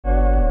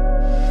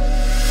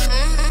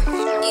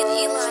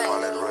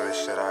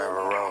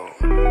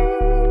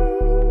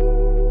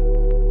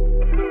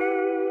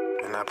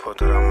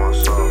put it on my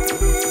soul.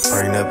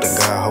 Praying up to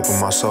God, hoping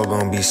my soul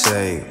gon' be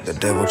saved. The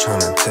devil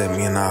tryna tempt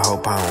me and I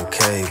hope I don't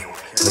cave.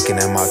 Looking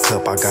at my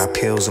cup, I got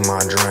pills in my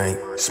drink.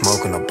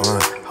 Smoking a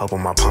blunt,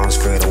 hoping my palms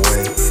fade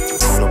away.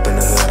 Pull up in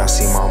the hood, I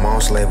see my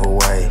mom slave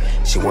away.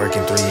 She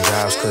working 3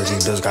 jobs cause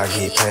these bills gotta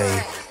get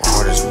paid. My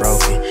heart is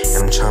broken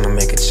and I'm tryna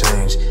make a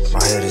change. My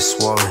head is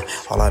swollen,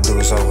 all I do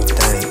is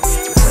overthink.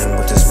 Playing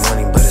with this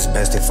money, but it's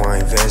best if I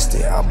invest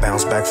it. I'll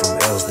bounce back from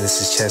L's,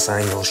 this is chess,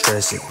 I ain't gon'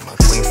 stress it. My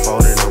queen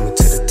folded on me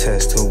to the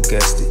test, who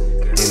guessed it?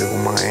 Dealing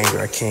with my anger,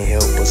 I can't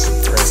help but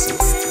suppress it.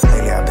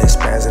 Lately I've been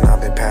spazzing,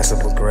 I've been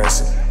passive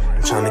aggressive.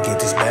 I'm tryna get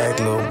this bag,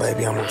 little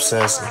baby, I'm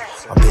obsessive.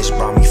 My bitch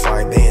brought me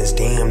 5 bands,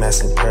 damn,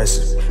 that's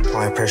impressive.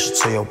 Applying pressure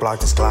to your block,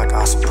 this Glock,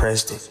 I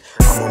suppressed it.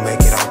 I'ma make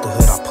it out the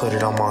hood, I put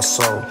it on my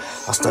soul.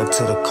 I stuck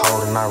to the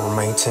code and I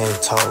remain 10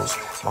 toes.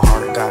 My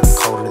heart got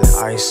colder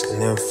than ice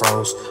and then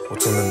froze.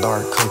 What's in the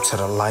dark, come to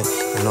the light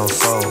and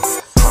unfold.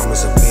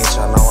 Karma's a bitch,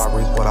 I know I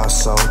reap what I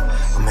sow.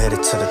 I'm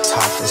headed to the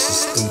top, this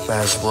is steep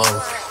ass road.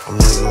 I'm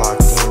really locked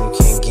in, you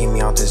can't get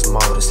me out this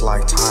mode. It's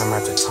like time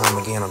after time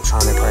again, I'm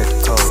trying to crack the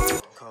code.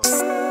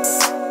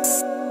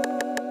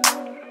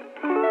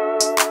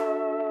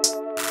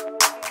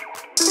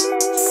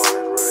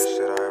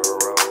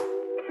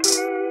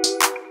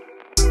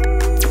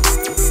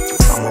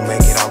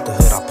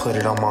 Put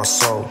it on my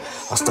soul.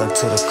 I stuck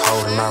to the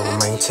code and I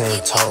remain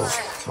 10 toes.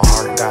 My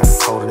heart got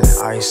colder than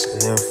ice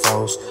and then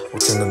froze.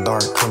 What's in the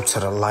dark, come to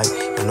the light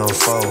and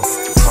unfold.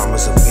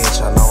 Karma's a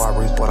bitch, I know I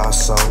reap what I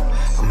sow.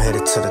 I'm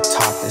headed to the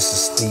top, this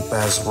is steep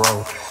ass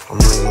road. I'm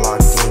really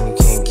locked in, you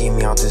can't get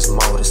me out this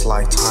mode. It's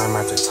like time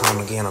after time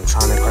again, I'm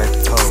trying to crack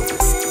the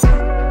code.